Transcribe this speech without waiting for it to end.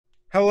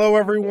Hello,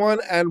 everyone,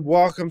 and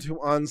welcome to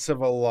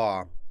Uncivil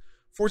Law.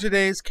 For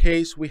today's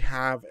case, we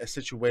have a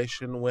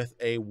situation with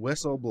a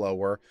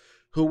whistleblower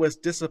who was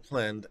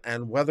disciplined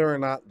and whether or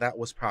not that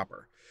was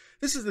proper.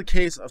 This is the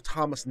case of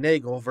Thomas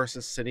Nagel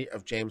versus City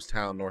of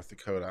Jamestown, North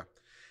Dakota.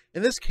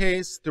 In this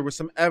case, there was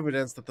some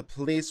evidence that the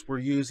police were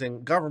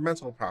using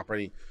governmental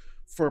property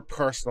for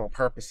personal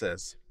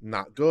purposes.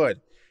 Not good.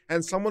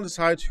 And someone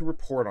decided to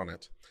report on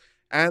it.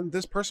 And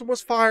this person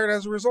was fired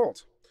as a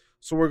result.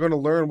 So we're going to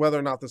learn whether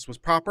or not this was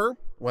proper,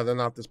 whether or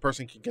not this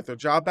person can get their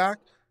job back.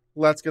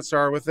 Let's get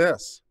started with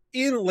this.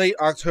 In late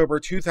October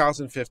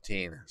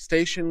 2015,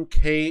 station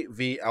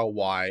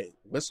KVLY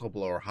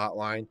whistleblower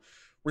hotline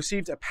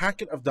received a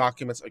packet of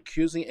documents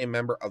accusing a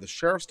member of the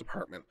sheriff's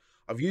department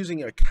of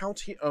using a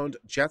county-owned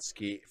jet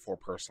ski for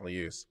personal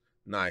use.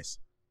 Nice.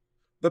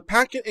 The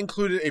packet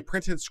included a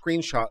printed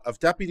screenshot of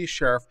Deputy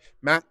Sheriff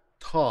Matt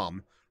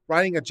Tom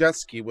riding a jet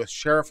ski with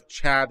Sheriff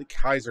Chad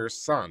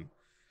Kaiser's son.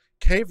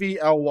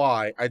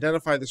 KVLY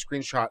identified the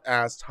screenshot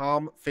as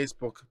Tom's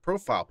Facebook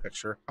profile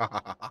picture.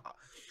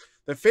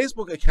 The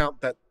Facebook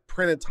account that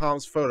printed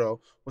Tom's photo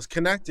was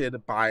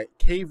connected by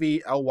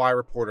KVLY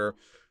reporter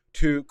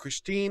to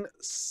Christine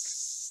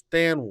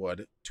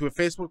Stanwood to a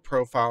Facebook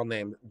profile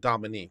named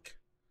Dominique.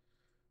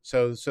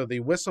 So the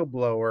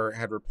whistleblower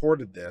had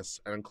reported this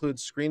and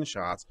includes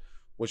screenshots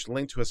which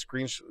linked to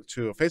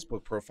a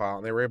Facebook profile,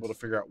 and they were able to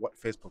figure out what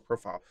Facebook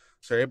profile.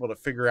 So they're able to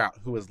figure out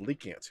who was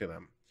leaking it to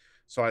them.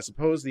 So I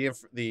suppose the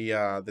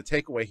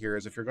takeaway here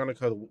is if you're going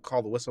to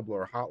call the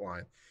whistleblower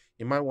hotline,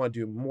 you might want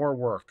to do more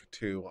work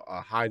to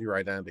hide your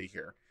identity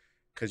here,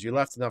 because you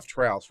left enough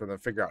trails for them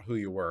to figure out who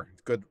you were.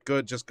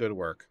 Just good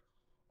work.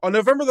 On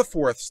November the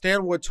 4th,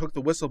 Stanwood took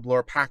the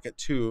whistleblower packet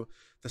to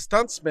the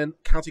Stutzman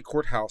County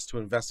Courthouse to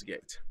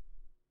investigate.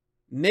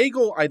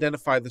 Nagel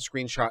identified the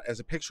screenshot as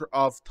a picture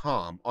of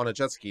Tom on a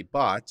jet ski,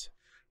 but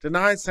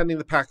denied sending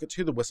the packet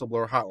to the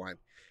whistleblower hotline.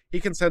 He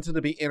consented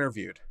to be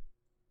interviewed.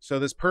 So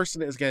this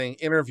person is getting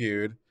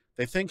interviewed.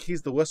 They think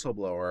he's the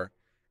whistleblower.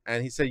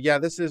 And he said, yeah,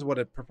 this is what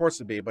it purports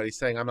to be. But he's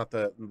saying, I'm not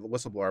the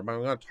whistleblower, but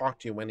I'm going to talk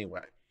to you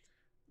anyway.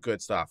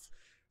 Good stuff.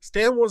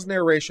 Stanwood's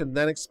narration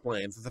then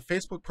explains that the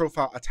Facebook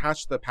profile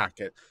attached to the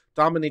packet,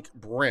 Dominique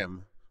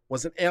Brim,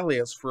 was an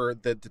alias for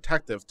the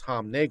detective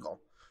Tom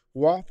Nagel,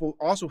 who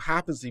also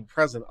happens to be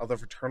president of the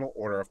Fraternal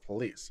Order of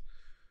Police.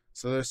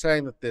 So they're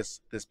saying that this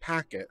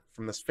packet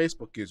from this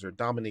Facebook user,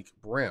 Dominique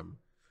Brim,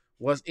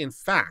 was in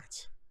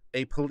fact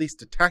a police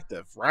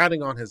detective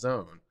riding on his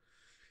own,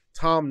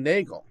 Tom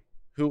Nagel,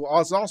 who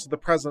was also the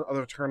president of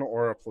the Fraternal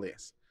Order of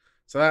Police.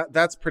 So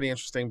that's pretty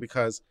interesting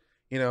because,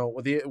 you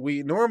know,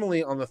 we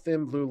normally on the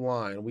thin blue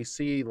line, we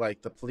see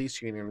like the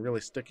police union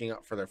really sticking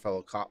up for their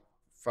fellow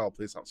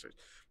police officers.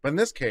 But in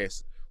this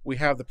case, we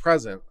have the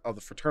president of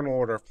the Fraternal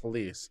Order of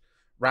Police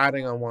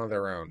riding on one of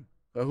their own,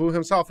 who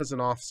himself is an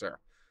officer.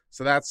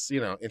 So that's,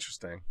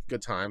 interesting.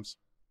 Good times.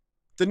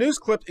 The news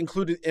clip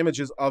included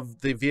images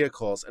of the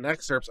vehicles and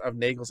excerpts of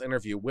Nagel's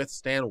interview with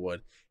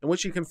Stanwood, in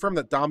which he confirmed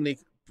that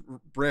Dominique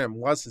Brim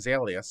was his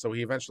alias, so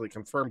he eventually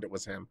confirmed it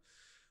was him.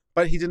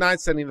 But he denied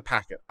sending the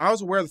packet. I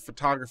was aware of the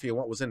photography and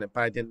what was in it,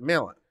 but I didn't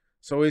mail it.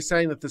 So he's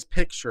saying that this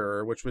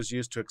picture, which was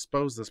used to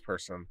expose this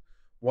person,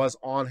 was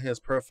on his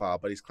profile,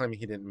 but he's claiming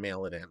he didn't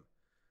mail it in.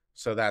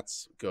 So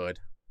that's good.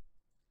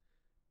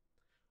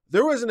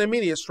 There was an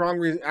immediate strong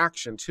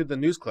reaction to the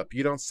news clip,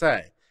 you don't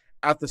say,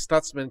 at the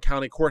Stutzman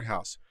County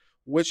Courthouse,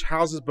 which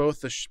houses both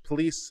the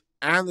police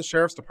and the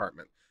sheriff's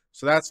department.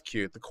 So that's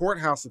cute. The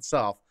courthouse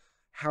itself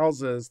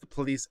houses the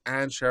police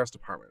and sheriff's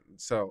department.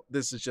 So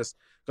this is just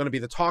going to be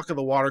the talk of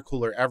the water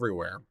cooler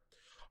everywhere.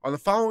 On the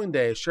following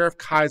day, Sheriff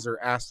Kaiser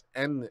asked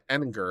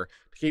Enninger to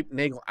keep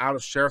Nagel out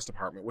of sheriff's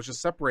department, which is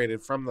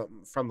separated from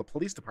the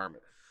police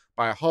department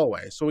by a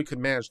hallway, so we could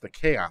manage the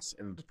chaos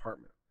in the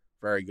department.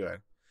 Very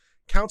good.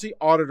 County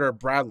Auditor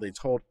Bradley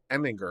told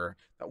Enninger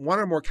that one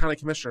or more county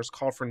commissioners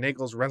called for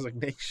Nagel's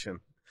resignation.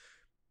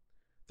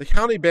 The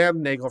county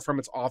banned Nagel from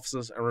its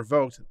offices and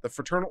revoked the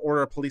Fraternal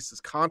Order of Police's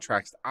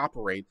contracts to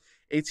operate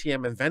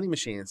ATM and vending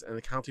machines in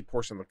the county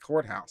portion of the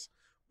courthouse.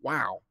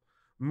 Wow.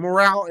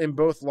 Morale in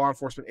both law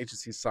enforcement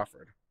agencies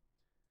suffered.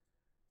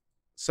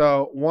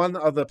 So one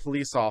of the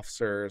police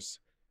officers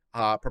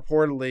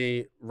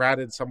purportedly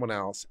ratted someone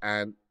else,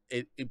 and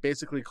it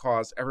basically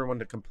caused everyone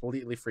to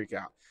completely freak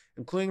out,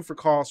 including for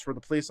calls for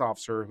the police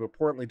officer who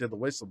reportedly did the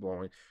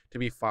whistleblowing to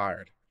be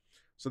fired.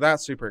 So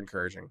that's super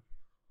encouraging.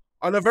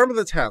 On November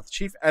the 10th,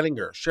 Chief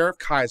Ettinger, Sheriff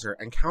Kaiser,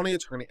 and County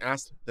Attorney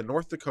asked the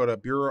North Dakota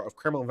Bureau of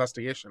Criminal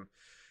Investigation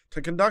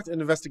to conduct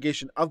an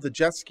investigation of the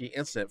jet ski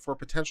incident for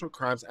potential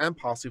crimes and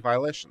policy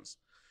violations.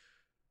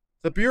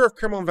 The Bureau of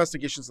Criminal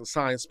Investigations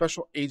assigned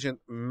Special Agent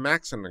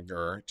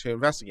Maxinger to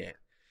investigate.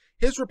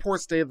 His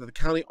report stated that the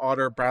county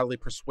auditor Bradley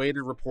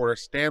persuaded reporter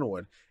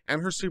Stanwood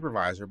and her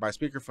supervisor by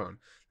speakerphone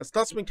that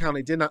Stutzman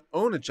County did not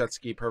own a jet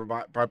ski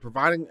by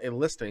providing a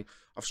listing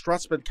of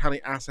Stutzman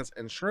County assets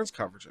and insurance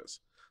coverages.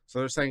 So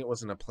they're saying it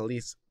wasn't a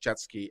police jet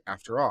ski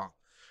after all.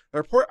 The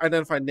report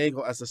identified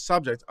Nagel as the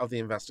subject of the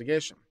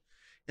investigation.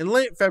 In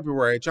late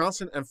February,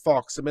 Johnson and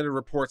Falk submitted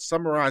reports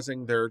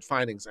summarizing their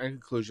findings and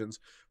conclusions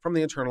from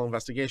the internal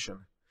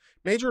investigation.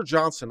 Major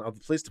Johnson of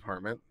the police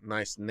department,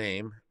 nice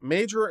name,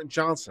 Major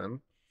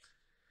Johnson,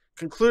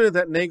 concluded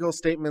that Nagel's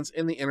statements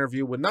in the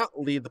interview would not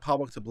lead the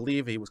public to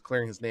believe he was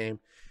clearing his name,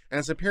 and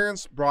his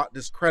appearance brought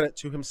discredit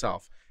to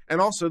himself and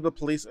also the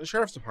police and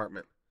sheriff's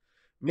department.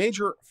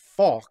 Major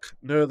Falk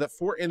noted that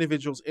 4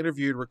 individuals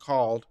interviewed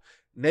recalled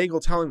Nagel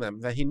telling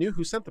them that he knew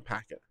who sent the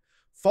packet.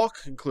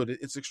 Falk concluded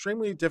it's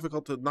extremely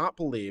difficult to not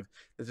believe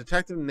that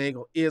Detective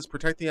Nagel is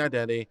protecting the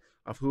identity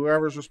of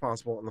whoever is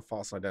responsible in the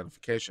false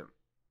identification.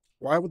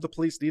 Why would the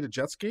police need a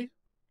jet ski?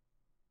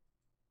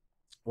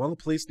 Well, the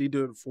police need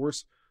to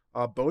enforce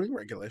boating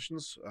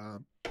regulations.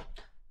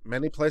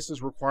 Many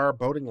places require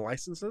boating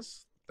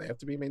licenses. They have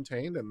to be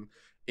maintained, and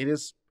it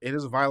is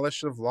a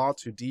violation of law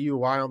to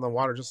DUI on the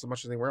water just as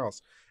much as anywhere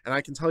else. And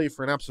I can tell you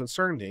for an absolute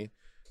certainty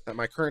that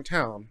my current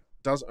town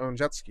does own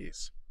jet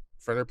skis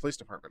for their police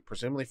department,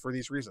 presumably for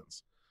these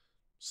reasons.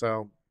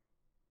 So,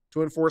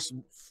 to enforce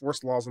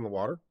laws on the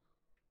water.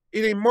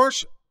 In a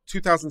March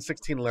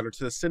 2016 letter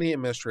to the city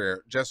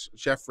administrator,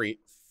 Jeffrey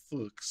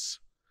Fuchs,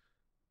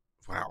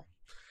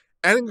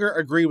 Ettinger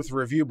agreed with the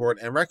review board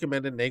and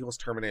recommended Nagel's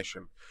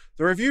termination.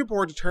 The review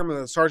board determined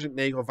that Sergeant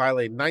Nagel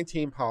violated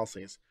 19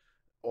 policies,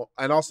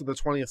 and also the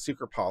 20th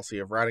secret policy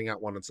of ratting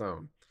out one its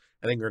own,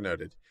 Ettinger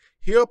noted.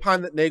 He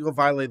opined that Nagel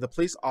violated the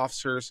peace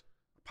officers'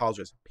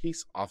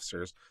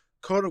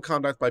 code of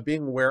conduct by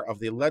being aware of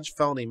the alleged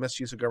felony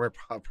misuse of government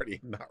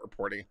property and not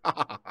reporting.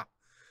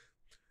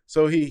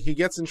 So he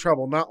gets in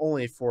trouble not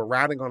only for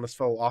ratting on his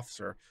fellow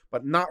officer,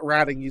 but not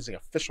ratting using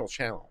official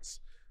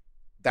channels.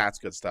 That's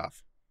good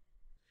stuff.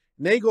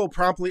 Nagel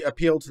promptly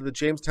appealed to the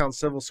Jamestown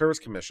Civil Service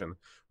Commission,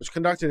 which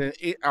conducted an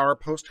 8-hour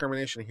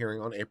post-termination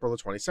hearing on April the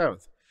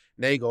 27th.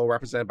 Nagel,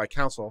 represented by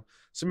counsel,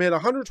 submitted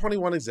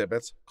 121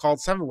 exhibits, called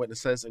 7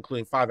 witnesses,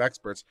 including 5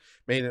 experts,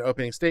 made an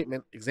opening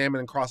statement, examined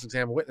and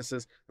cross-examined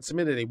witnesses, and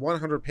submitted a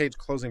 100-page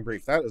closing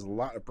brief. That is a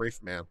lot of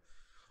brief, man.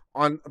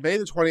 On May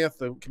the 20th,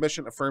 the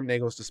commission affirmed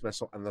Nagel's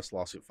dismissal, and this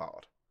lawsuit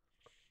followed.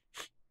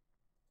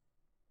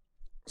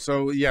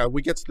 So, yeah,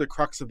 we get to the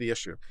crux of the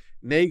issue.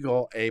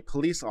 Nagel, a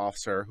police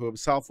officer who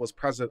himself was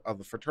president of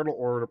the Fraternal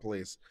Order of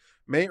Police,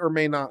 may or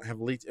may not have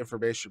leaked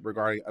information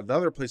regarding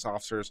another police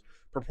officer's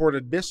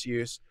purported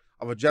misuse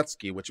of a jet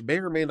ski, which may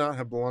or may not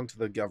have belonged to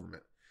the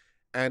government.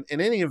 And in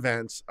any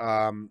event,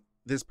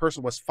 this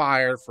person was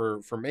fired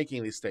for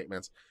making these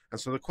statements. And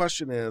so the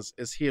question is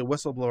he a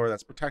whistleblower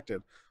that's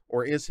protected,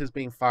 or is his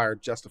being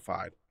fired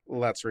justified?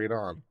 Let's read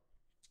on.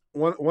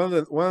 One of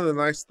the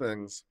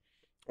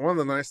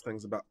nice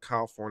things about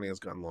California's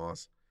gun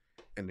laws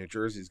and New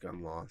Jersey's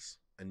gun laws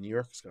and New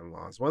York's gun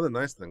laws, one of the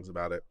nice things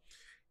about it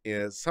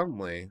is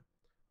suddenly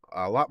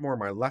a lot more of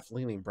my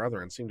left-leaning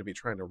brethren seem to be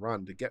trying to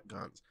run to get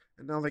guns,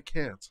 and now they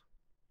can't.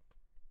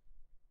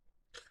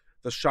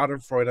 The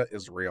Schadenfreude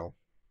is real.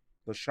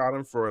 The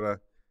Schadenfreude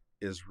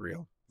is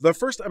real. The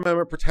First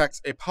Amendment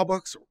protects a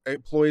public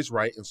employee's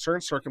right in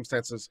certain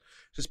circumstances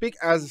to speak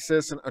as a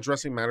citizen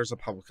addressing matters of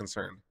public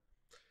concern,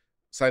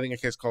 citing a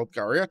case called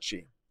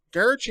Gariachi.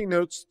 Gariachi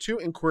notes 2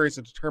 inquiries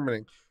in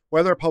determining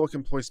whether a public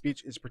employee's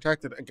speech is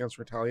protected against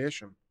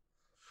retaliation.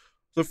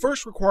 The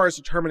first requires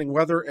determining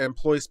whether an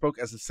employee spoke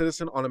as a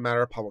citizen on a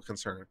matter of public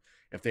concern.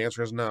 If the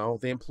answer is no,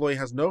 the employee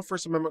has no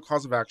First Amendment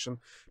cause of action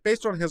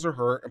based on his or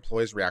her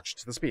employee's reaction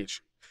to the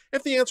speech.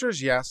 If the answer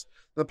is yes,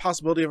 then the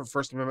possibility of a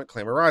First Amendment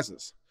claim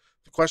arises.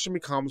 The question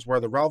becomes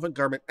whether the relevant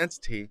government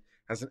entity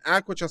has an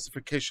adequate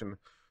justification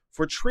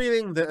for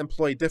treating the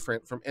employee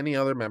different from any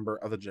other member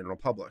of the general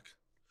public.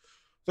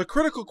 The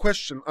critical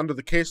question under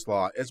the case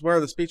law is whether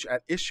the speech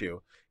at issue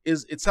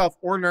is itself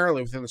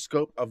ordinarily within the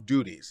scope of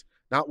duties,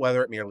 not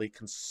whether it merely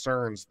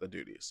concerns the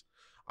duties.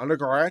 Under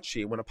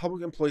Gariachi, when a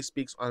public employee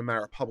speaks on a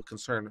matter of public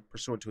concern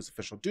pursuant to his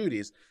official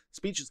duties,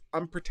 speech is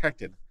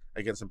unprotected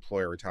against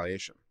employer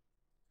retaliation.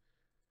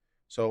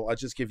 So I'll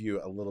just give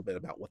you a little bit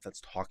about what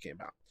that's talking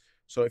about.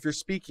 So if you're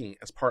speaking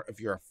as part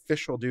of your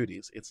official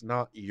duties, it's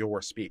not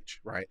your speech,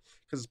 right?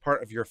 Because it's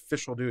part of your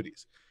official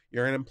duties.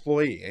 You're an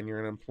employee, and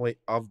you're an employee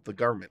of the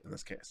government in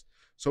this case.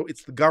 So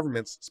it's the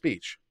government's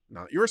speech,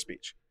 not your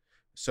speech.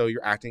 So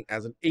you're acting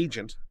as an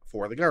agent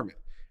for the government.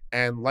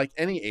 And like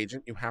any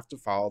agent, you have to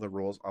follow the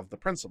rules of the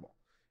principal,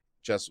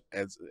 just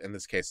as in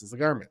this case is the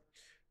government.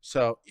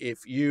 So if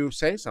you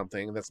say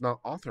something that's not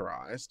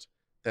authorized,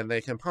 then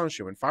they can punish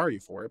you and fire you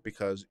for it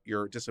because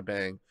you're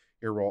disobeying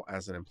your role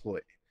as an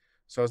employee.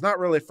 So it's not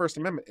really a First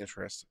Amendment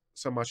interest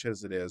so much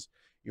as it is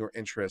your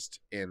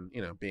interest in,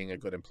 being a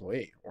good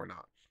employee or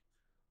not.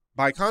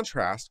 By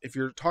contrast, if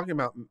you're talking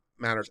about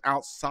matters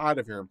outside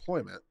of your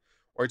employment,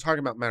 or you're talking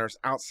about matters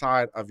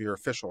outside of your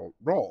official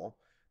role,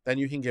 then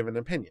you can give an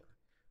opinion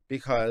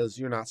because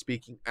you're not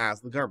speaking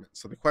as the government.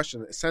 So the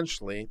question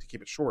essentially, to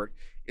keep it short,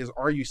 is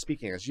are you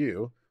speaking as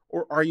you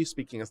or are you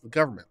speaking as the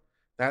government?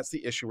 That's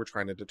the issue we're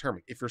trying to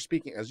determine. If you're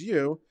speaking as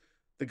you,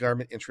 the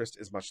government interest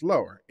is much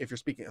lower. If you're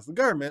speaking as the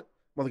government,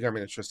 well, the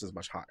government interest is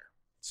much higher.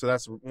 So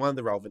that's one of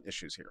the relevant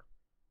issues here.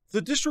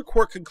 The district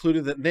court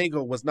concluded that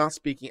Nagel was not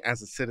speaking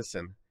as a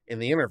citizen in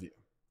the interview.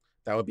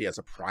 That would be as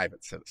a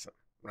private citizen,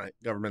 right?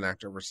 Government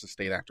actor versus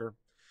state actor.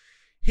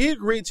 He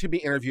agreed to be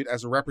interviewed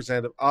as a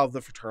representative of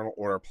the Fraternal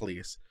Order of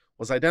Police,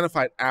 was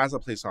identified as a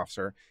police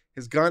officer,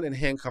 his gun and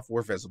handcuff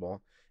were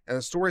visible, and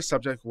the story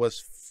subject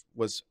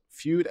was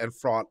feud and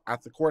fraud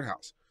at the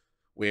courthouse.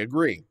 We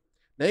agree.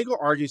 Nagel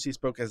argues he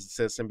spoke as a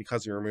citizen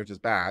because he removed his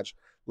badge,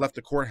 left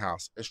the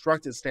courthouse,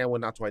 instructed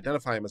Stanwood not to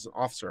identify him as an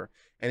officer,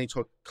 and he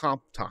took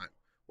comp time,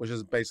 which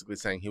is basically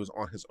saying he was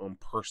on his own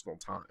personal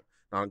time,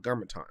 not on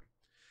government time.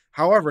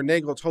 However,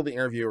 Nagel told the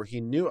interviewer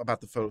he knew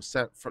about the photo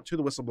sent to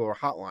the whistleblower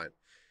hotline.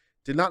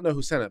 Did not know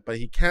who sent it, but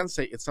he can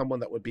say it's someone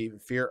that would be in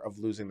fear of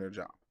losing their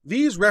job.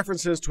 These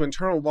references to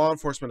internal law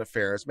enforcement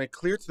affairs make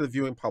clear to the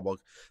viewing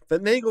public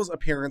that Nagel's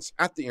appearance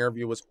at the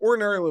interview was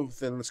ordinarily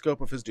within the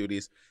scope of his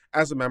duties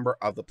as a member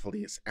of the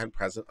police and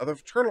president of the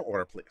Fraternal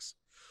Order of Police.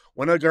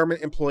 When a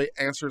government employee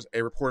answers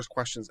a reporter's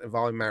questions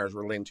involving matters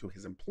relating to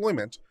his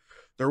employment,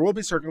 there will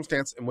be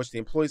circumstances in which the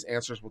employee's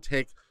answers will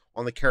take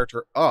on the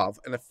character of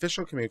an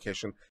official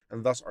communication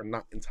and thus are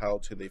not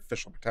entitled to the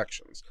official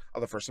protections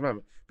of the First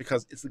Amendment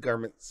because it's the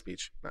government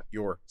speech, not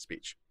your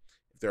speech.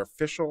 If they're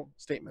official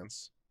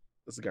statements,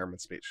 it's the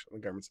government speech, the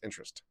government's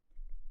interest.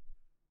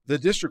 The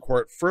district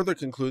court further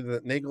concluded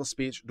that Nagel's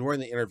speech during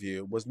the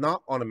interview was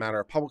not on a matter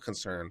of public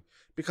concern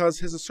because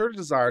his asserted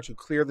desire to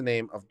clear the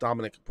name of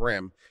Dominic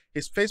Brim,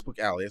 his Facebook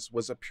alias,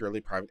 was a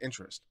purely private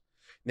interest.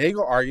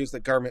 Nagel argues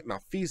that government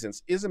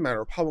malfeasance is a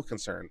matter of public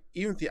concern,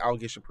 even if the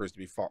allegation proves to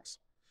be false.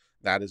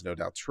 That is no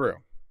doubt true.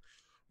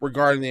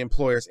 Regarding the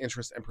employer's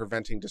interest in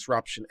preventing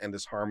disruption and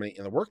disharmony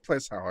in the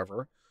workplace,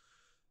 however,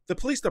 the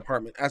police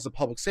department, as a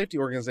public safety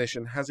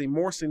organization, has a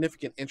more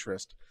significant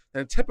interest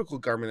than a typical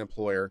government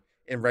employer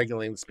in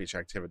regulating speech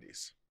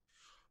activities.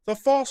 The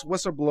false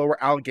whistleblower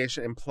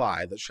allegation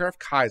implied that Sheriff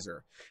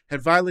Kaiser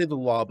had violated the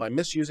law by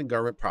misusing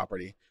government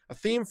property, a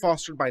theme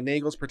fostered by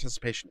Nagel's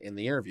participation in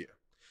the interview.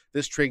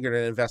 This triggered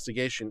an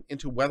investigation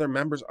into whether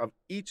members of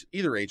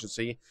either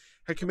agency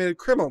had committed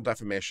criminal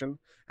defamation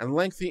and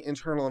lengthy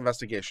internal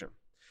investigation.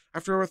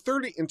 After over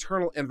 30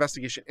 internal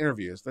investigation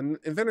interviews,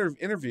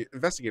 the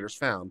investigators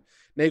found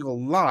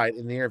Nagel lied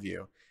in the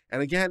interview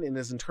and again in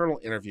his internal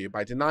interview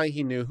by denying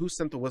he knew who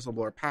sent the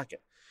whistleblower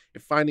packet, a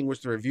finding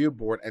which the review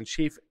board and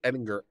Chief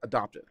Edinger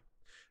adopted.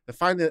 The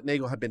finding that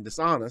Nagel had been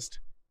dishonest,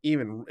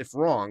 even if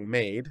wrong,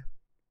 made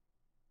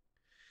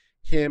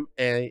him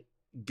a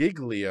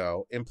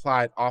Giglio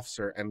implied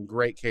officer and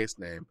great case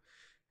name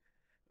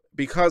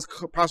because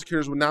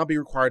prosecutors would now be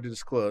required to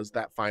disclose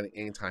that finding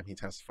anytime he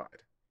testified.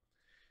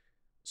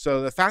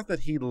 So the fact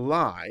that he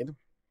lied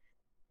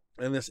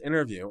in this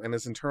interview and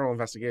his internal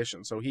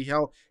investigation, so he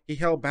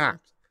held back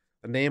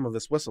the name of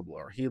this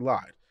whistleblower. He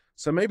lied.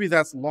 So maybe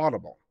that's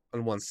laudable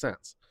in one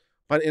sense.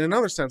 But in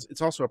another sense,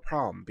 it's also a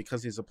problem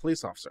because he's a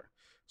police officer.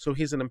 So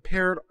he's an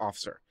impaired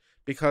officer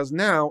because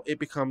now it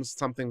becomes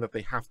something that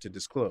they have to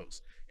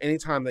disclose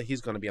anytime that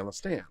he's going to be on the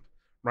stand,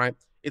 right?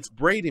 It's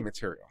Brady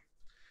material.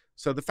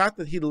 So the fact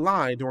that he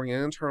lied during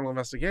an internal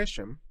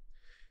investigation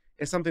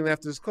is something they have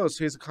to disclose.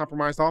 So he's a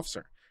compromised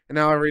officer. And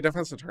now every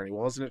defense attorney,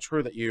 well, isn't it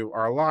true that you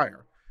are a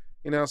liar?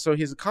 So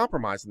he's a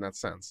compromise in that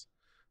sense.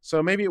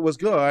 So maybe it was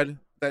good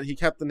that he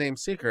kept the name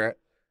secret,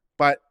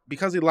 but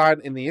because he lied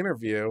in the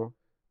interview,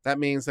 that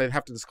means they'd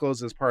have to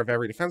disclose it as part of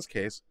every defense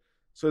case.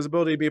 So his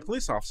ability to be a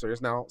police officer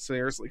is now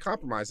seriously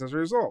compromised as a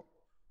result.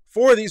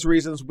 For these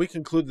reasons, we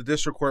conclude the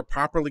district court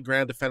properly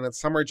granted defendant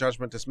summary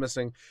judgment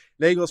dismissing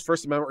Nagel's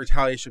First Amendment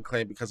retaliation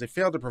claim because he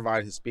failed to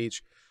provide his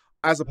speech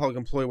as a public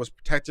employee was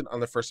protected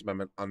under the First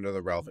Amendment under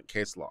the relevant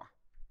case law.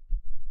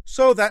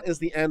 So that is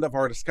the end of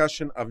our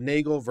discussion of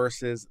Nagel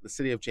versus the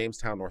city of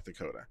Jamestown, North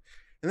Dakota.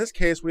 In this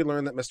case, we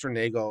learned that Mr.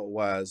 Nagel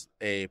was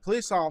a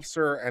police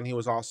officer and he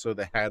was also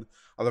the head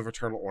of the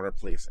Fraternal Order of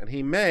Police. And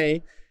he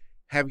may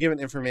have given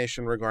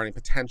information regarding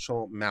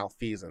potential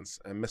malfeasance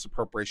and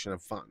misappropriation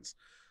of funds.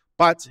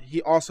 But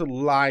he also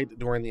lied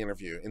during the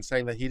interview in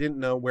saying that he didn't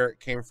know where it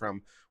came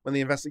from when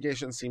the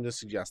investigation seemed to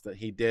suggest that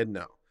he did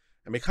know.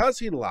 And because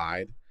he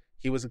lied,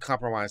 he was a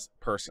compromised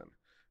person.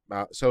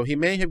 So he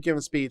may have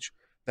given speech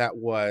that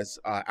was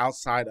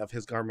outside of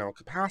his governmental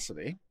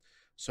capacity.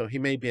 So he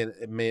may have been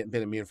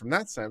immune from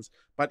that sense,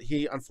 but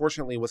he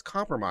unfortunately was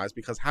compromised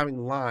because having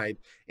lied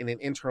in an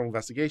internal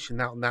investigation,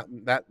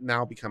 that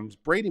now becomes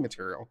Brady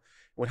material,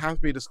 would have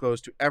to be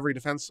disclosed to every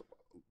defense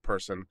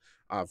person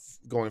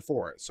going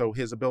forward. So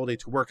his ability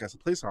to work as a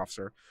police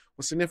officer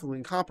was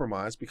significantly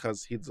compromised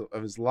because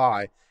of his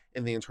lie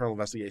in the internal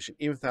investigation,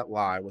 even if that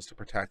lie was to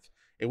protect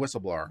a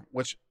whistleblower,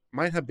 which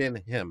might have been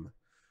him.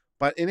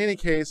 But in any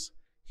case,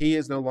 he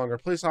is no longer a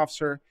police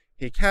officer.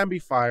 He can be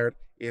fired.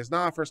 It is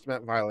not a First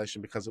Amendment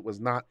violation because it was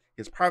not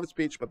his private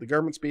speech, but the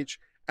government speech,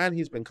 and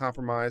he's been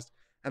compromised.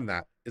 And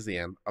that is the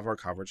end of our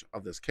coverage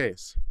of this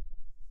case.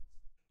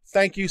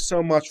 Thank you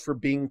so much for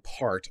being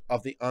part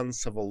of the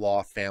Uncivil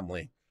Law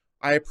family.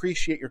 I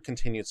appreciate your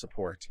continued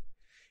support.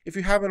 If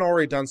you haven't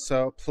already done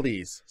so,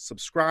 please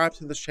subscribe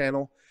to this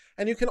channel,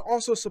 and you can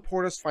also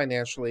support us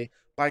financially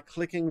by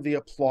clicking the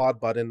applaud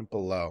button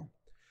below.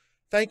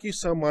 Thank you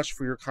so much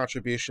for your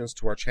contributions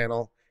to our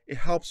channel. It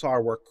helps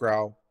our work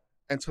grow.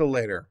 Until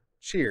later,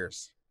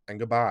 Cheers and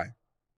goodbye.